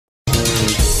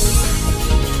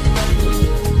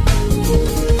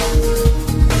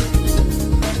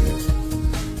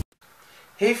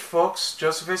Hey folks,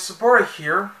 Joseph A. Sobora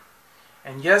here,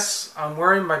 and yes, I'm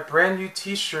wearing my brand new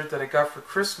t-shirt that I got for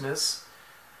Christmas.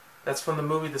 That's from the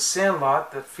movie The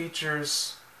Sandlot, that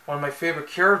features one of my favorite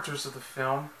characters of the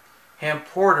film, Ham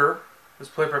Porter, who's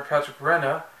played by Patrick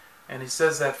Renna, and he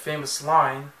says that famous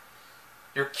line,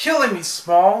 "You're killing me,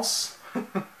 Smalls!"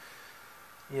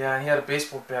 Yeah, and he had a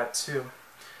baseball bat too.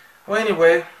 Well,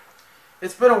 anyway,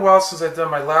 it's been a while since I've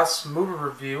done my last movie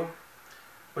review,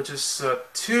 which is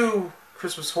two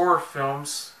Christmas horror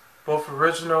films, both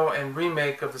original and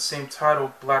remake of the same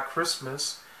title, Black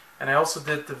Christmas. And I also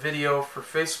did the video for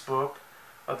Facebook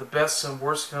of the best and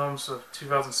worst films of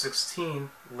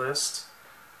 2016 list.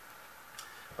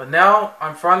 But now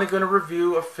I'm finally going to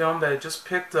review a film that I just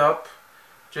picked up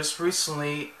just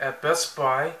recently at Best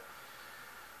Buy,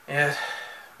 and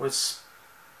which,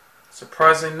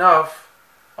 surprisingly enough,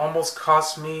 almost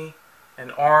cost me an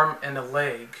arm and a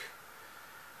leg.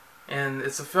 And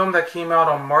it's a film that came out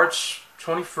on March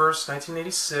 21st,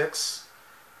 1986.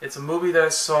 It's a movie that I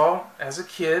saw as a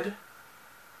kid.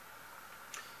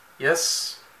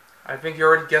 Yes, I think you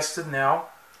already guessed it now.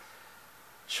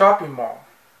 Chopping Mall,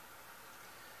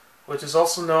 which is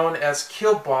also known as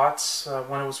Killbots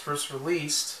when it was first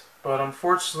released. But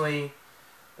unfortunately,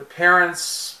 the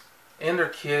parents and their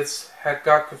kids had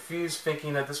got confused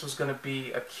thinking that this was going to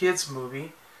be a kids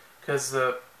movie, because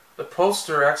the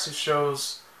poster actually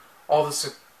shows all the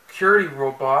security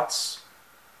robots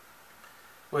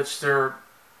which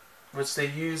they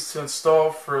use to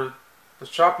install for the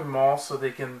shopping mall, so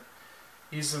they can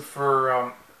use them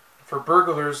for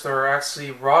burglars that are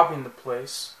actually robbing the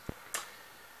place.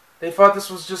 They thought this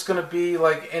was just going to be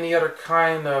like any other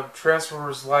kind of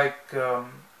Transformers-like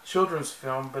children's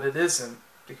film, but it isn't,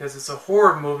 because it's a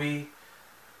horror movie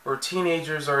where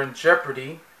teenagers are in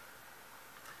jeopardy.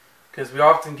 Because we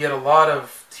often get a lot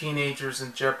of teenagers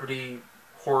in jeopardy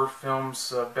horror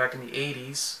films back in the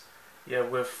 80s. Yeah,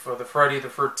 with the Friday the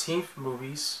 13th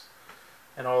movies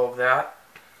and all of that.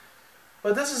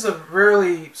 But this is a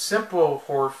really simple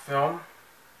horror film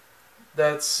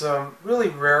that's really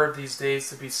rare these days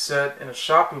to be set in a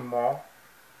shopping mall.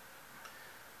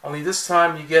 Only this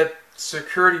time you get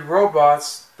security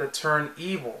robots that turn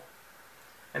evil,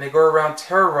 and they go around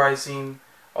terrorizing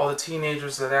all the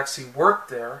teenagers that actually work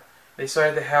there. They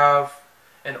decided to have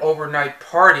an overnight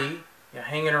party,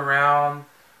 hanging around,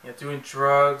 doing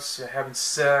drugs, having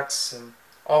sex, and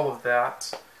all of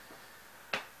that,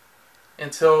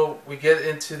 until we get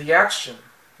into the action.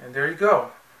 And there you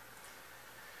go.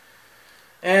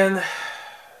 And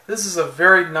this is a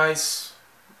very nice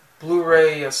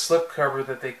Blu-ray slipcover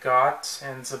that they got,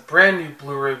 and it's a brand new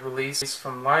Blu-ray release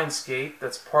from Lionsgate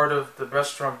that's part of the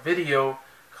Restaurant Video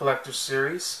Collector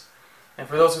Series. And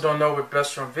for those who don't know what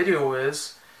Restaurant Video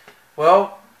is,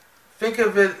 well, think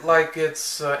of it like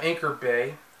it's Anchor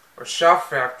Bay or Shout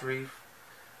Factory,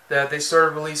 that they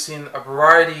started releasing a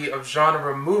variety of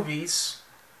genre movies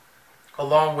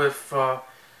along with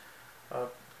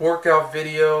workout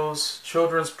videos,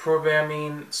 children's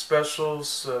programming,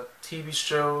 specials, TV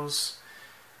shows,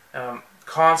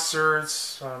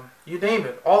 concerts, you name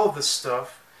it, all of this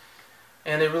stuff.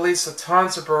 And they release a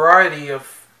tons of variety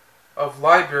of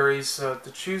libraries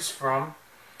to choose from,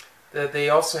 that they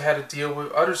also had to deal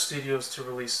with other studios to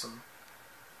release them.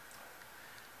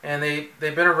 And they've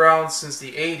been around since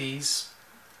the 80s,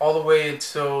 all the way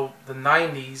until the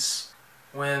 90s,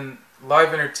 when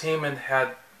Live Entertainment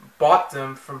had bought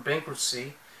them from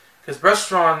bankruptcy. Because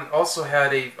Restaurant also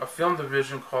had a film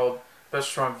division called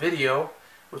Restaurant Video,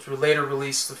 which would later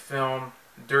release the film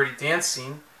Dirty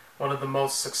Dancing, one of the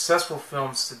most successful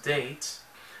films to date.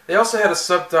 They also had a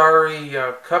subsidiary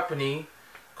company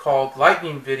called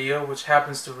Lightning Video, which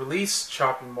happens to release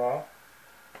Chopping Mall.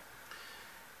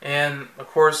 And of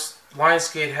course,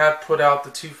 Lionsgate had put out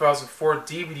the 2004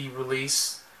 DVD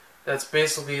release that's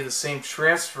basically the same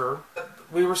transfer.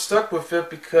 We were stuck with it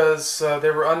because they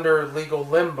were under legal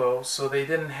limbo, so they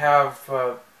didn't have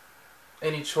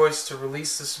any choice to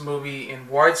release this movie in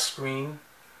widescreen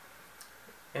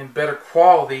in better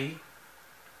quality,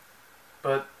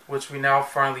 but which we now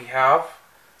finally have.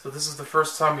 So this is the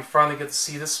first time we finally get to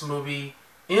see this movie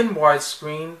in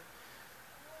widescreen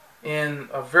in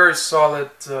a very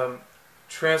solid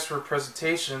transfer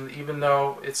presentation, even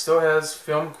though it still has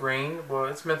film grain. Well,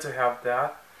 it's meant to have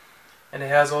that. And it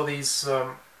has all these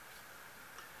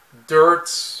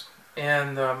dirt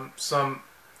and some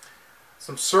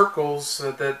circles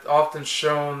that often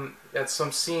shown at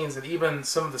some scenes, and even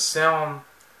some of the sound,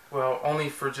 well, only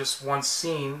for just one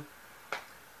scene,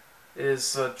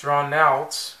 is drawn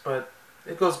out, but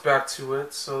it goes back to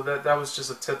it. So that was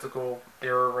just a technical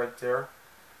error right there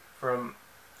from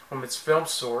its film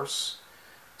source.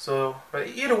 So, but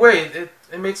either way,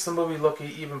 it makes the movie look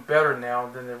even better now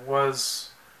than it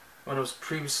was when it was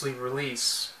previously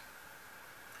released.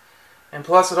 And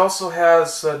plus, it also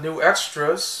has new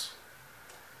extras,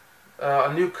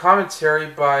 a new commentary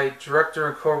by director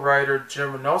and co-writer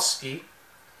Jim Wynorski.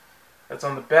 That's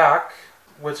on the back,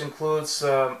 which includes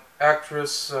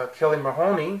actress Kelli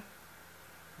Maroney,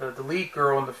 the lead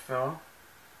girl in the film,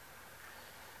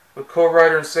 with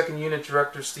co-writer and second unit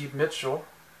director Steve Mitchell.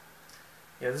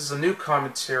 Yeah, this is a new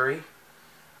commentary.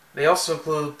 They also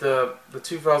include the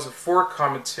 2004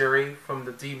 commentary from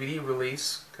the DVD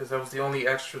release, because that was the only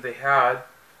extra they had,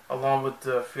 along with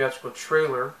the theatrical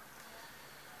trailer.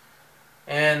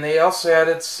 And they also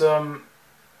added some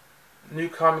new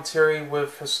commentary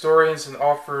with historians and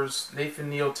authors Nathan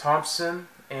Neal Thompson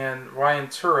and Ryan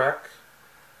Turek.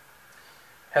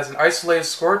 Has an isolated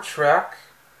score track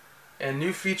and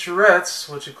new featurettes,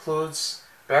 which includes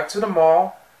Back to the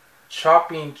Mall,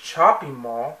 Chopping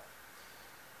Mall,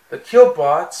 The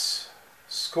Killbots,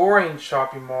 Scoring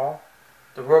Chopping Mall,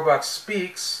 The Robot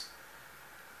Speaks,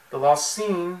 The Lost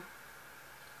Scene,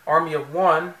 Army of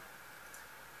One,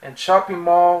 and Chopping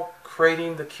Mall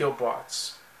Creating the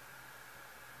Killbots.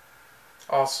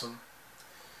 Awesome.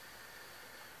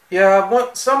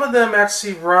 Yeah, some of them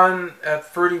actually run at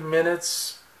 30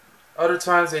 minutes. Other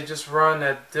times they just run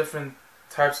at different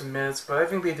types of minutes, but I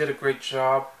think they did a great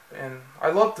job. And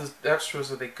I love the extras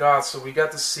that they got, so we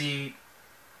got to see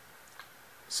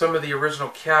some of the original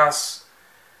cast,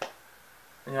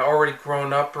 already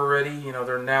grown up already.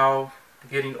 They're now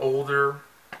getting older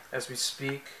as we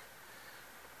speak.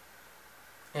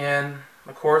 And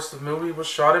of course, the movie was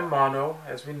shot in mono,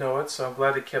 as we know it, so I'm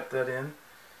glad they kept that in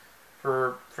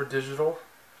for digital.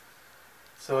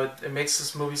 So it makes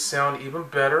this movie sound even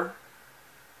better,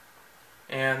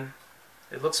 and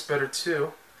it looks better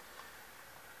too,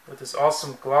 with this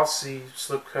awesome glossy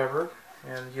slipcover.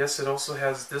 And yes, it also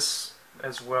has this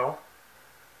as well,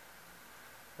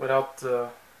 without the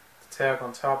tag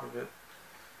on top of it.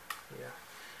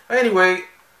 Yeah. Anyway,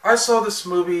 I saw this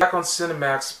movie back on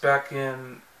Cinemax back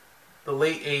in the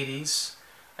late 80s,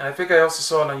 and I think I also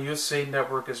saw it on USA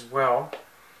Network as well.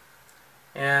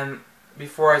 And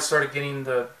before I started getting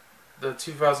the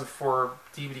 2004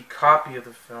 DVD copy of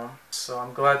the film, so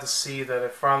I'm glad to see that I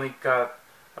finally got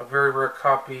a very rare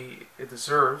copy it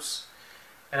deserves.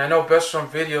 And I know Best Shown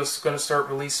Video is going to start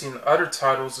releasing other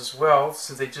titles as well,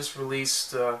 since they just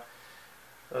released the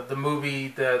movie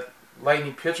that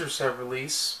Lightning Pictures have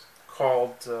released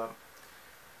called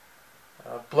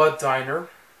Blood Diner.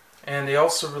 And they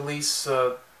also released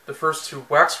the first two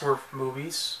Waxworth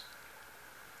movies.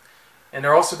 And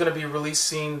they're also going to be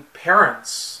releasing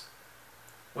Parents,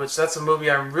 which that's a movie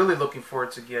I'm really looking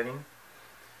forward to getting.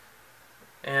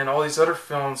 And all these other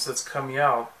films that's coming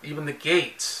out, even The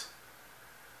Gate.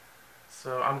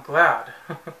 So I'm glad.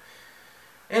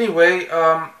 Anyway,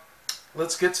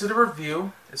 let's get to the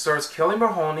review. It stars Kelli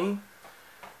Maroney,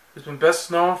 who's been best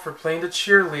known for playing the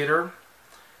cheerleader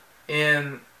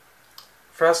in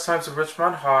Fast Times at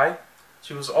Ridgemont High.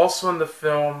 She was also in the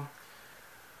film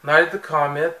Night of the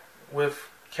Comet with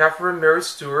Catherine Mary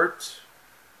Stewart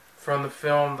from the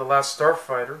film The Last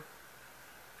Starfighter,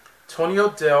 Tony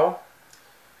O'Dell,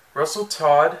 Russell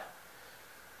Todd,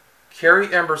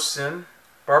 Carrie Emerson,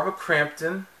 Barbara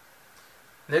Crampton,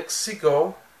 Nick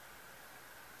Segal,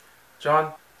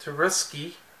 John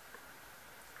Terlesky,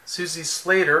 Suzee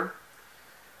Slater,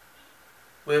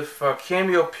 with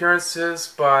cameo appearances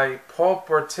by Paul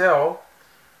Bartel,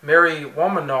 Mary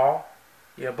Woronov.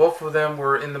 Yeah, both of them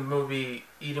were in the movie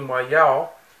Eating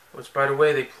Royale, which, by the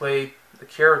way, they played the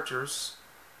characters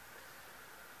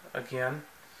again.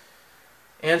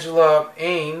 Angela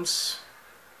Aames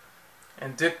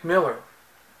and Dick Miller.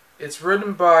 It's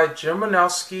written by Jim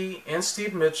Wynorski and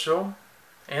Steve Mitchell,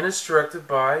 and it's directed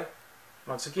by,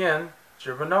 once again,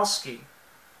 Jim Wynorski,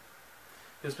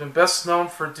 who's been best known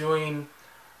for doing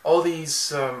all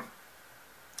these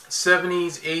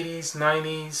 70s, 80s,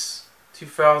 90s,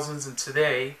 2000s, and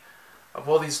today, of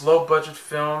all these low-budget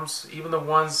films, even the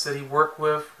ones that he worked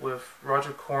with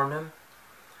Roger Corman.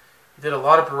 He did a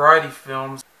lot of variety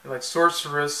films, like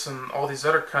Sorceress and all these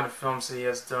other kind of films that he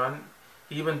has done.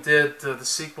 He even did the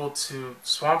sequel to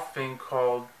Swamp Thing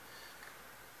called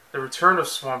The Return of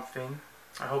Swamp Thing.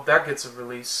 I hope that gets a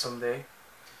release someday.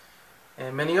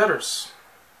 And many others.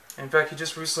 In fact, he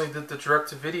just recently did the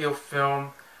direct-to-video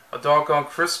film A Doggone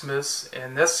Christmas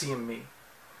and Nessie and Me.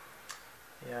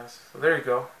 Yeah, so there you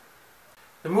go.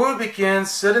 The movie begins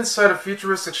set inside a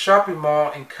futuristic shopping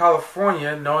mall in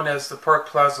California known as the Park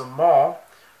Plaza Mall,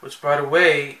 which, by the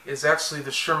way, is actually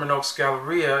the Sherman Oaks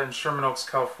Galleria in Sherman Oaks,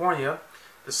 California,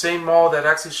 the same mall that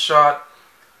actually shot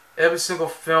every single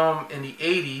film in the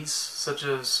 80s, such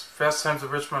as Fast Times at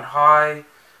Ridgemont High,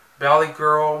 Valley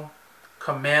Girl,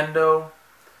 Commando,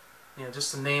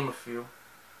 just to name a few.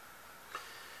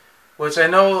 Which I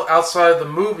know outside of the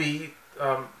movie,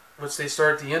 which they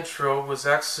started the intro, was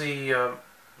actually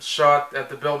shot at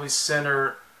the Belby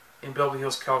Center in Beverly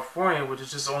Hills, California, which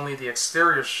is just only the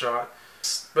exterior shot.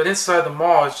 But inside the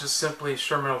mall is just simply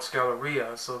Sherman Oaks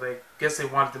Galleria, so they guess they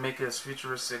wanted to make it as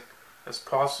futuristic as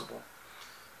possible.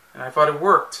 And I thought it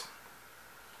worked.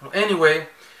 Well, anyway,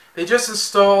 they just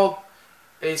installed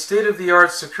a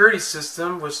state-of-the-art security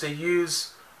system, which they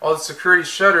use all the security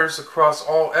shutters across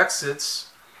all exits,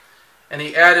 and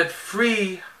they added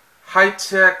free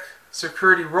high-tech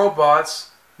security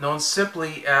robots known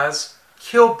simply as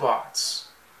killbots.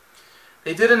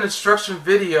 They did an instruction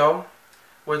video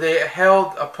where they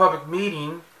held a public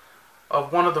meeting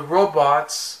of one of the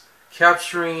robots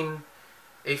capturing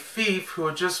a thief who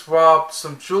had just robbed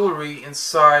some jewelry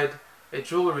inside a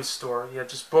jewelry store he had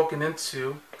just broken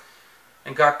into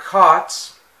and got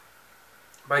caught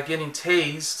by getting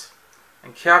tased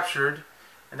and captured.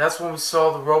 And that's when we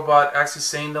saw the robot actually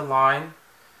saying the line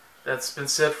that's been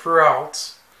said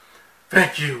throughout,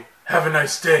 "Thank you, have a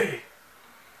nice day."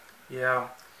 Yeah,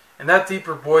 and that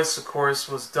deeper voice, of course,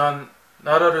 was done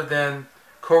not other than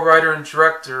co-writer and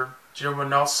director Jim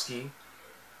Wynorski,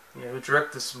 who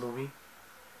directed this movie.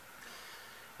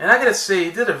 And I gotta say,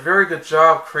 he did a very good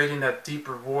job creating that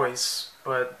deeper voice.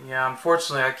 But yeah,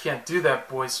 unfortunately, I can't do that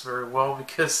voice very well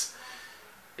because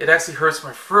it actually hurts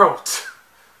my throat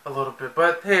a little bit.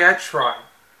 But hey, I tried.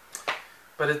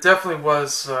 But it definitely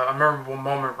was a memorable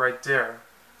moment right there.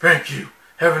 "Thank you.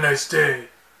 Have a nice day."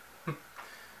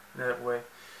 That way.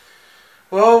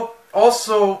 Well,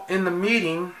 also in the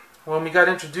meeting, when we got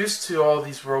introduced to all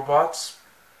these robots,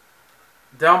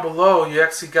 down below you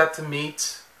actually got to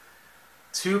meet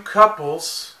two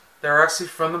couples that are actually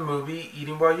from the movie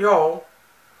Eating Royale.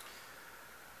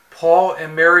 Paul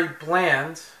and Mary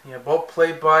Bland, both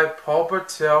played by Paul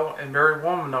Bartel and Mary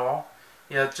Woronov.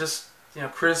 Just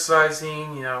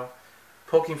criticizing,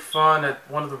 poking fun at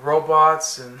one of the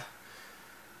robots, and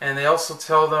they also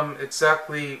tell them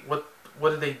exactly what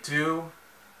do they do,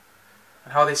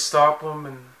 and how they stop them,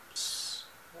 and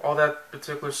all that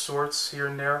particular sorts here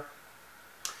and there.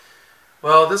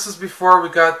 Well, this is before we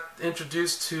got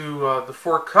introduced to the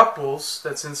four couples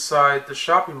that's inside the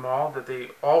shopping mall that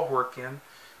they all work in.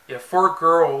 Four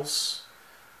girls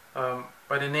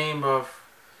by the name of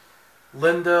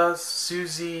Linda,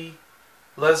 Suzee,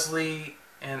 Leslie,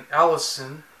 and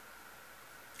Allison,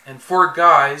 and four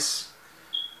guys,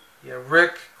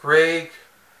 Rick, Greg,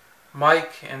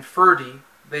 Mike, and Ferdy.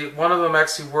 One of them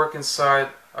actually work inside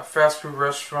a fast food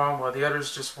restaurant, while the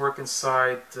others just work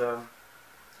inside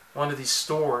one of these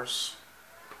stores,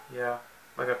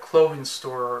 like a clothing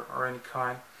store or any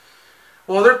kind.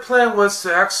 Well, their plan was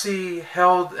to actually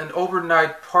held an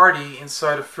overnight party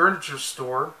inside a furniture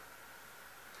store,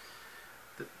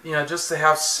 just to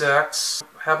have sex,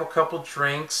 have a couple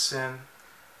drinks, and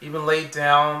even lay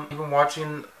down, even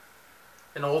watching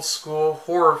an old school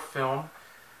horror film,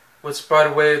 which, by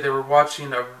the way, they were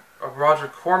watching a Roger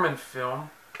Corman film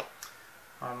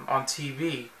on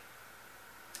TV.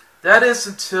 That is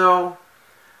until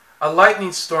a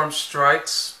lightning storm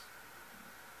strikes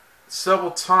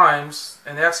several times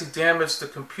and actually damaged the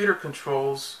computer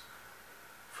controls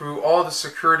through all the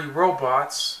security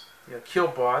robots,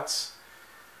 killbots,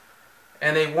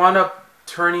 and they wound up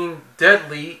turning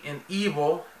deadly and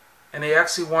evil, and they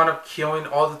actually wound up killing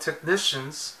all the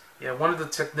technicians. One of the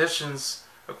technicians,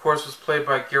 of course, was played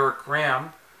by Garrett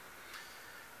Graham.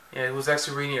 He was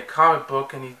actually reading a comic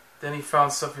book, and then he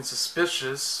found something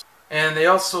suspicious. And they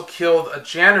also killed a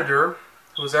janitor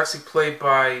who was actually played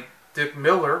by Dick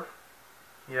Miller.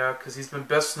 Because he's been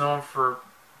best known for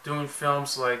doing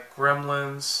films like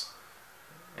Gremlins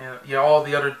and all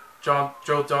the other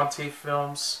Joe Dante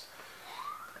films.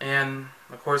 And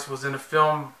of course was in a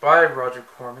film by Roger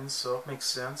Corman, so it makes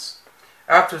sense.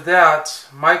 After that,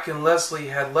 Mike and Leslie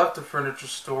had left the furniture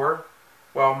store,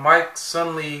 while Mike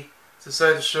suddenly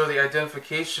decided to show the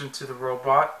identification to the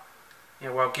robot,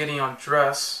 while getting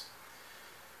undressed,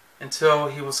 until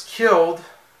he was killed,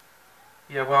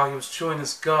 while he was chewing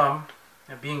his gum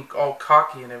and being all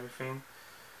cocky and everything,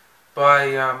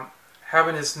 by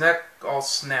having his neck all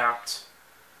snapped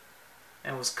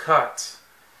and was cut.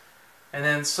 And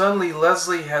then suddenly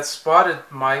Leslie had spotted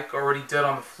Mike already dead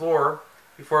on the floor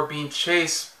before being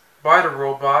chased by the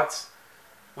robot,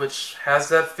 which has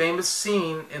that famous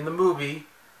scene in the movie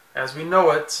as we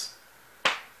know it,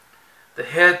 the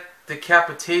head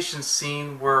decapitation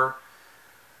scene where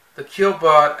the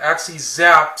killbot actually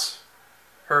zapped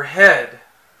her head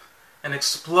and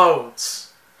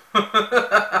explodes.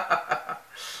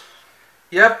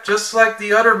 Yep, just like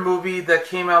the other movie that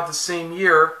came out the same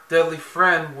year, Deadly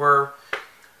Friend, where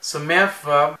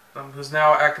Samantha, who's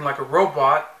now acting like a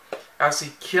robot,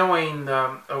 actually killing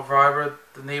Elvira,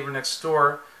 the neighbor next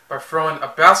door, by throwing a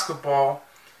basketball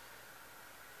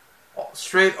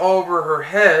straight over her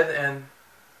head and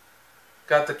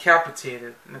got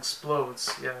decapitated and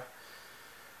explodes. Yeah.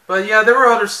 But yeah, there were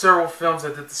other several films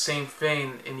that did the same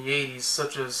thing in the 80s,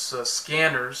 such as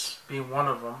Scanners being one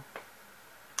of them.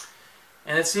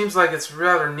 And it seems like it's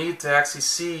rather neat to actually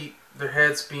see their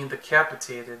heads being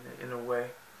decapitated in a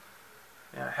way.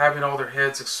 Yeah, having all their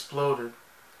heads exploded.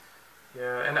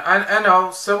 Yeah, and I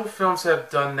know several films have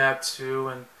done that too,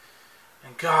 and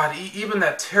God, even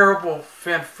that terrible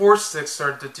Fan 4-Stick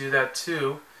started to do that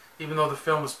too, even though the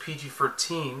film was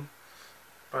PG-13,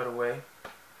 by the way.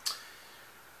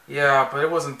 Yeah, but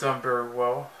it wasn't done very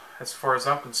well, as far as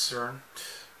I'm concerned.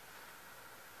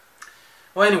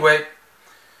 Well, anyway,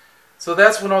 so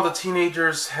that's when all the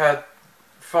teenagers had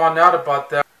found out about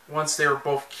that once they were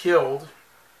both killed.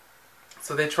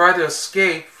 So they tried to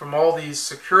escape from all these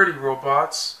security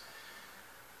robots,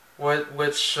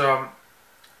 which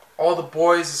all the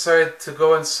boys decided to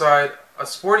go inside a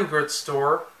sporting goods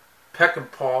store,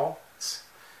 Peckinpah,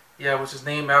 yeah, which is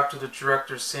named after the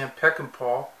director Sam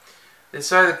Peckinpah. They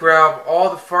decided to grab all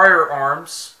the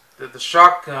firearms, the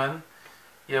shotgun,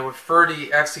 yeah, with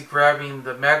Ferdy actually grabbing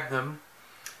the Magnum.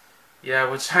 Yeah,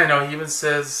 which I know he even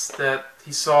says that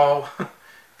he saw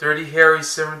Dirty Harry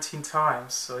 17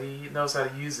 times, so he knows how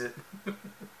to use it.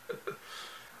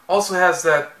 Also has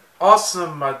that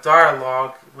awesome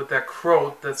dialogue with that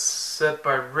quote that's said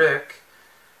by Rick,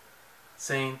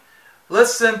 saying,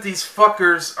 "Let's send these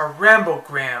fuckers a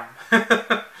Rambogram."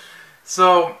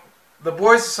 So the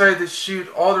boys decided to shoot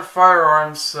all their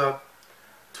firearms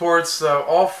towards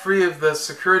all three of the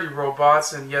security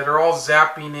robots, and yeah, they're all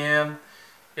zapping in.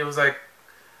 It was like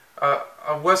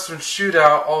a Western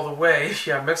shootout all the way.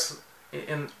 Yeah,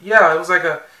 it was like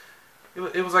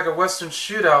a Western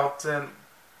shootout, and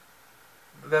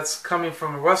that's coming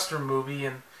from a Western movie,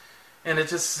 and it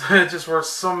just works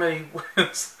so many.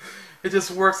 It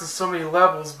just works in so many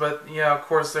levels. But yeah, of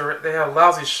course they had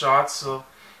lousy shots, so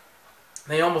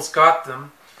they almost got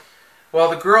them. Well,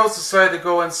 the girls decided to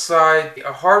go inside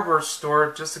a hardware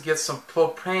store just to get some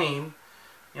propane,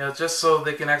 just so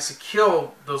they can actually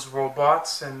kill those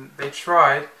robots, and they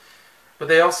tried. But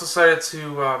they also decided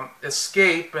to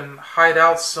escape and hide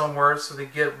out somewhere so they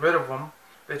get rid of them.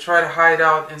 They try to hide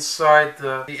out inside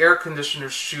the air conditioner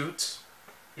chute,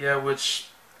 yeah, which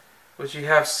you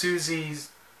have Suzee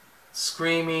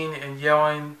screaming and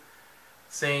yelling,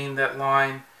 saying that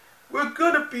line, "We're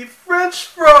gonna be French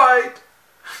fried!"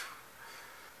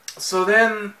 So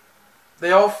then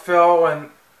they all fell,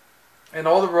 and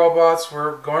all the robots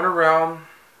were going around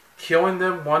killing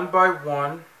them one by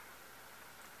one.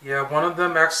 Yeah, one of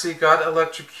them actually got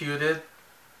electrocuted.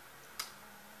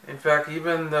 In fact,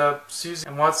 even Suzee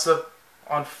winds up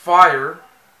on fire.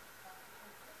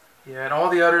 Yeah, and all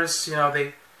the others,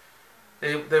 they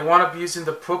wind up using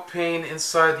the propane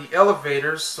inside the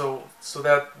elevators so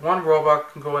that one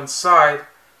robot can go inside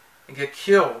and get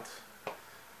killed.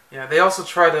 Yeah, they also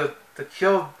try to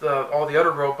kill all the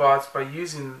other robots by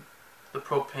using the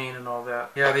propane and all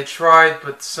that. Yeah, they tried,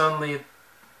 but suddenly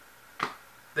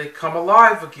they come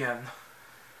alive again.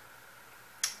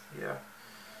 Yeah.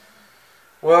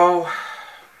 Well,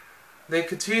 they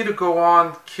continue to go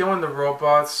on killing the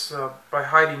robots by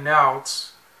hiding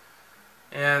out,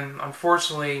 and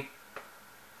unfortunately,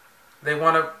 they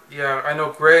want to. Yeah, I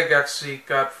know Greg actually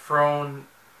got thrown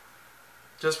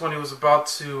just when he was about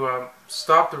to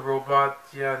stop the robot.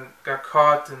 Yeah, and got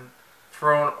caught and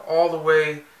thrown all the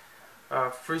way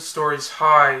 3 stories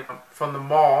high from the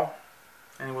mall,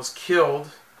 and he was killed.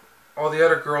 All the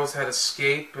other girls had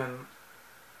escaped, and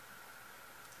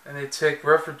they take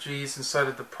refugees inside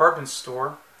a department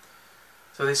store.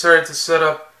 So they started to set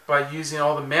up by using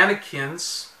all the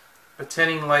mannequins,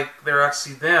 pretending like they're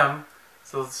actually them,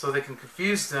 so they can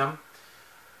confuse them.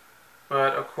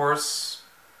 But of course,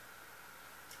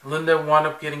 Linda wound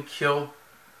up getting killed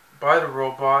by the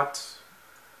robot,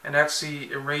 and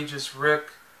actually enrages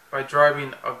Rick by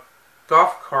driving a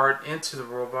golf cart into the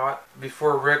robot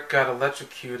before Rick got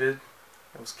electrocuted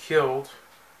and was killed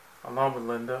along with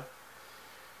Linda.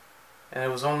 And it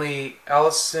was only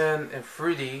Allison and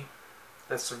Fruity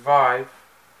that survived,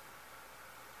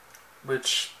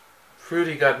 which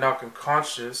Fruity got knocked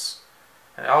unconscious,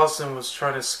 and Allison was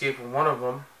trying to escape from one of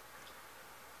them,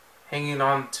 hanging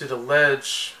on to the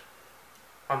ledge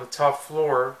on the top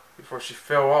floor before she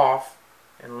fell off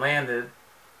and landed.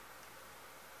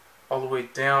 all the way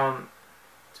down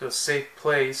to a safe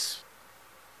place.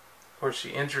 Of course, she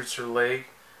injures her leg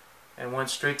and went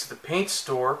straight to the paint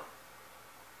store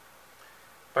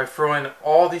by throwing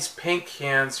all these paint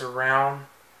cans around,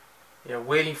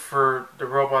 waiting for the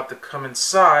robot to come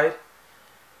inside.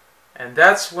 And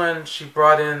that's when she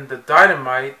brought in the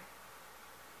dynamite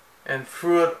and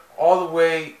threw it all the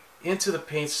way into the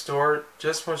paint store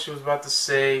just when she was about to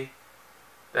say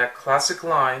that classic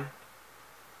line,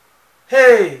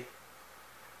 "Hey,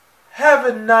 have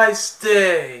a nice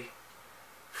day,"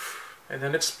 and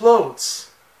then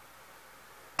explodes.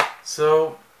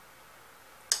 So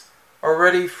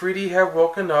already 3D had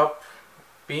woken up,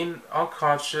 being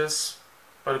unconscious,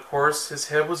 but of course his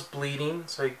head was bleeding,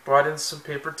 so he brought in some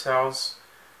paper towels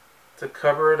to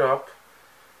cover it up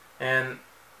and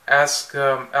asked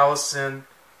Allison,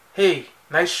 "Hey,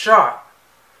 nice shot."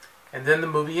 And then the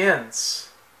movie ends,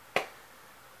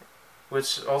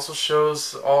 which also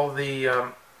shows all the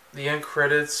end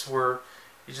credits where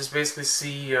you just basically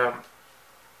see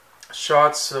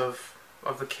shots of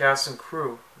the cast and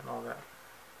crew and all that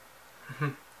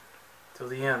till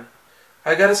the end.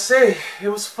 I gotta say, it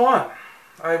was fun.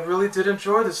 I really did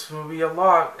enjoy this movie a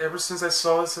lot ever since I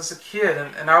saw this as a kid,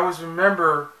 and I always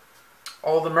remember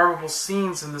all the memorable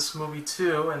scenes in this movie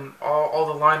too, and all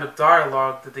the line of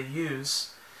dialogue that they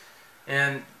use.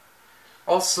 And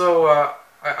also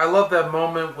I love that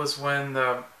moment was when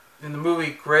in the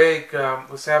movie Greg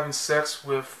was having sex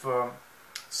with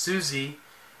Suzee,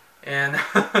 and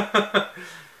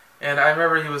and I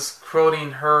remember he was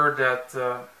quoting her that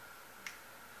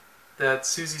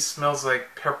Suzee smells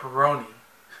like pepperoni.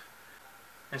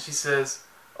 And she says,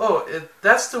 "Oh,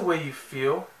 that's the way you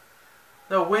feel.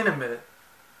 No, wait a minute.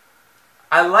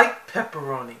 I like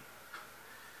pepperoni."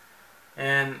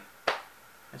 And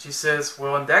she says,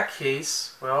 "Well, in that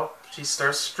case," well, she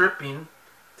starts stripping,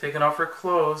 taking off her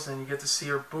clothes, and you get to see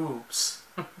her boobs.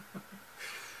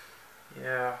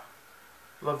 Yeah,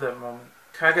 love that moment.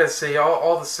 I gotta say,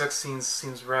 all the sex scenes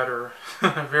seems rather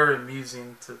very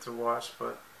amusing to watch,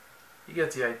 but you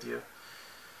get the idea.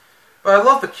 But I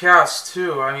love the cast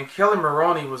too. I mean, Kelli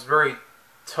Maroney was very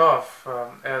tough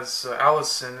as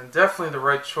Allison, and definitely the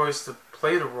right choice to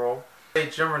play the role.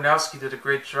 Jim Wynorski did a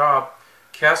great job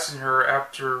casting her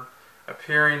after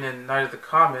appearing in Night of the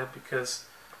Comet, because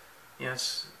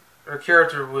her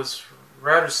character was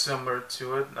rather similar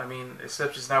to it. I mean,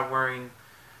 except she's not wearing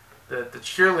the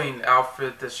cheerleading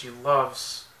outfit that she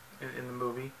loves in the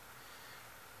movie.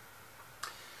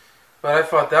 But I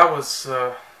thought that was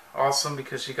awesome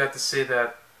because she got to say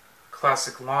that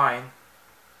classic line.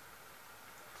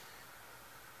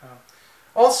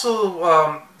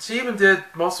 Also, she even did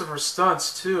most of her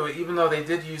stunts too, even though they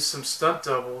did use some stunt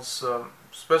doubles,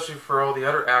 especially for all the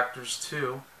other actors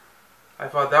too. I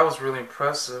thought that was really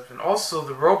impressive. And also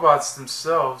the robots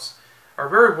themselves are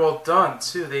very well done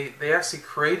too. They actually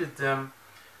created them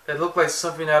that look like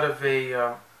something out of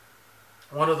a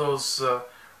one of those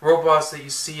robots that you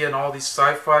see in all these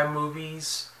sci-fi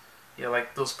movies. Yeah,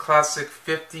 like those classic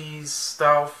 50s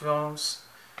style films.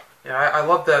 Yeah, I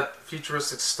love that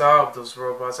futuristic style of those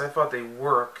robots. I thought they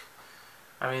work.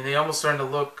 I mean, they almost starting to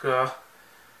look a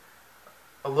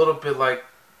little bit like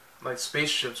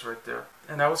spaceships right there.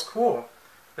 And that was cool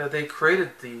that they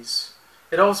created these.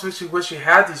 It almost makes you wish you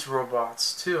had these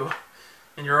robots too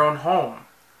in your own home.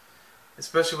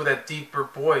 Especially with that deeper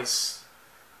voice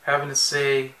having to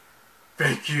say,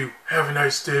 "Thank you, have a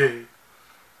nice day,"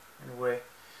 in a way.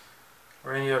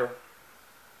 Or any other.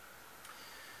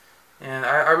 And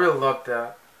I really love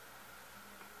that.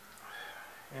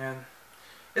 And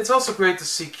it's also great to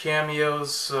see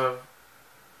cameos of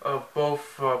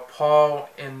both Paul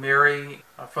and Mary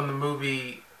from the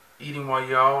movie Eating While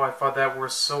Young. I thought that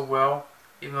worked so well,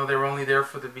 even though they were only there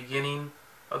for the beginning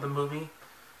of the movie.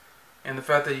 And the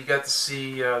fact that you got to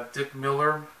see Dick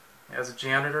Miller as a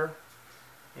janitor.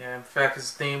 And in fact,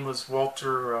 his name was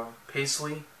Walter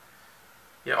Paisley.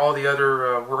 Yeah, all the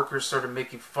other workers started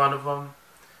making fun of him.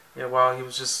 Yeah, while he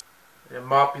was just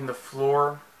mopping the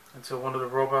floor until one of the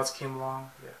robots came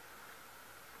along. Yeah.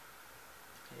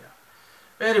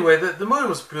 But anyway, the movie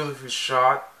was beautifully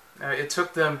shot. It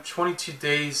took them 22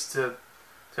 days to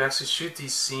actually shoot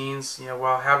these scenes,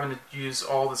 while having to use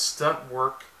all the stunt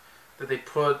work that they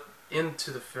put into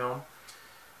the film.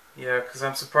 Yeah, because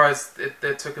I'm surprised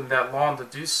it took them that long to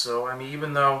do so. I mean,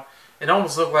 even though it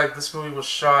almost looked like this movie was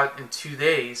shot in 2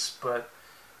 days, but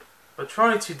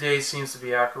 22 days seems to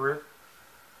be accurate.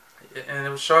 And it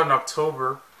was shot in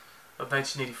October of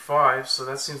 1985, so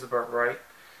that seems about right.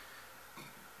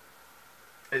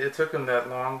 It took them that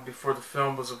long before the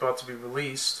film was about to be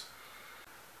released.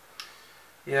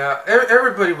 Yeah,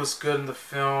 everybody was good in the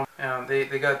film. And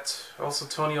they got also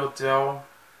Tony O'Dell.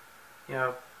 You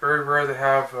know, very rare to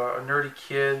have a nerdy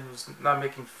kid who's not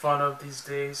making fun of these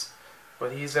days,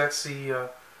 but he's actually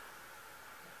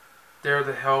there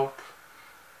to help.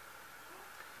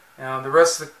 And the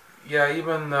rest of the, yeah,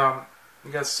 even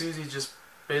you got Suzee just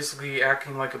basically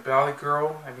acting like a ballet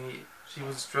girl. I mean, she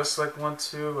was dressed like one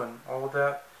too, and all of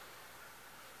that.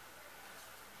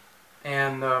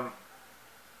 And all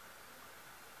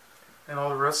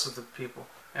the rest of the people.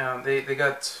 And they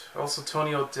got also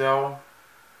Tony O'Dell.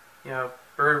 You know,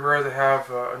 very rare to have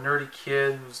a nerdy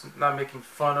kid who's not making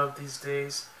fun of these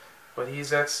days, but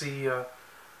he's actually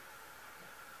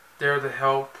there to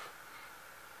help.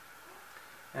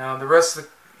 And the rest of the,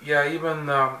 yeah, even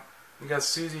you got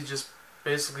Suzee just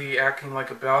basically acting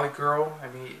like a ballet girl. I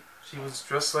mean, she was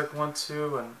dressed like one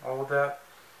too, and all of that.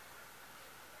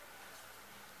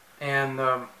 And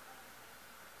all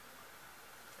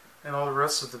the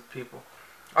rest of the people.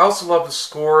 I also love the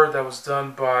score that was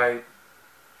done by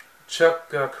Chuck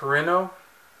Carino.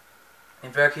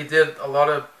 In fact, he did a lot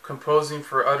of composing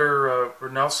for other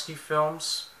Wynorski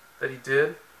films that he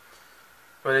did.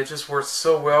 But it just works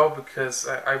so well because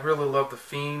I really love the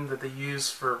theme that they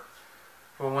use for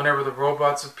whenever the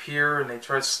robots appear and they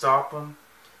try to stop them.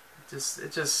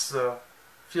 It just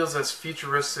feels as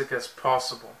futuristic as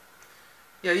possible.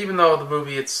 Yeah, even though the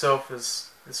movie itself is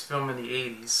filmed in the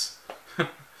 80s.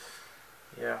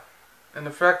 Yeah. And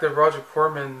the fact that Roger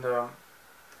Corman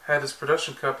had his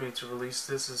production company to release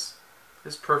this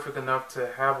is perfect enough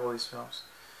to have all these films.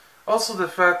 Also, the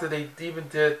fact that they even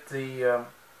did the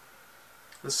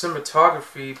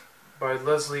cinematography by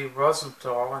Leslie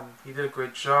Rosenthal, and he did a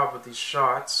great job with these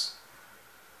shots.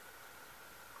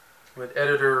 With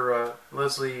editor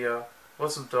Leslie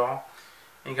Rosenthal,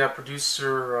 and you got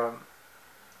producer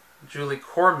Julie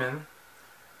Corman.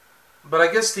 But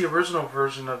I guess the original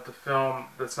version of the film,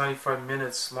 that's 95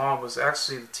 minutes long, was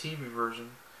actually the TV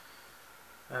version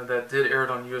that did air it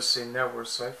on USA Network.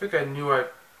 So I think so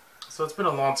it's been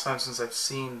a long time since I've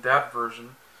seen that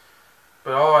version.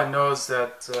 But all I know is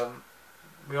that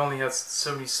we only had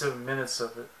 77 minutes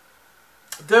of it.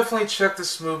 Definitely check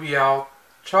this movie out.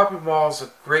 Chopping Mall is a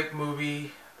great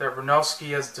movie that Wynorski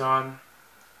has done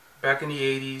back in the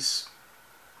 80s.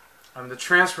 The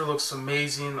transfer looks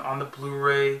amazing on the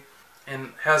Blu-ray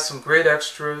and has some great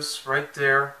extras right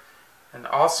there. An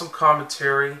awesome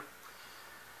commentary.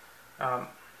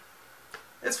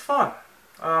 It's fun.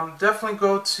 Definitely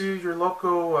go to your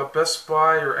local Best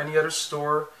Buy or any other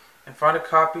store and find a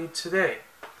copy today.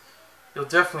 You'll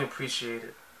definitely appreciate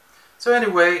it. So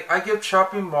anyway, I give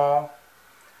Chopping Mall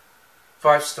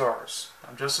 5 stars.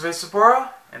 I'm Joseph A.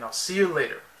 Sobora, and I'll see you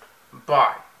later.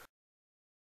 Bye.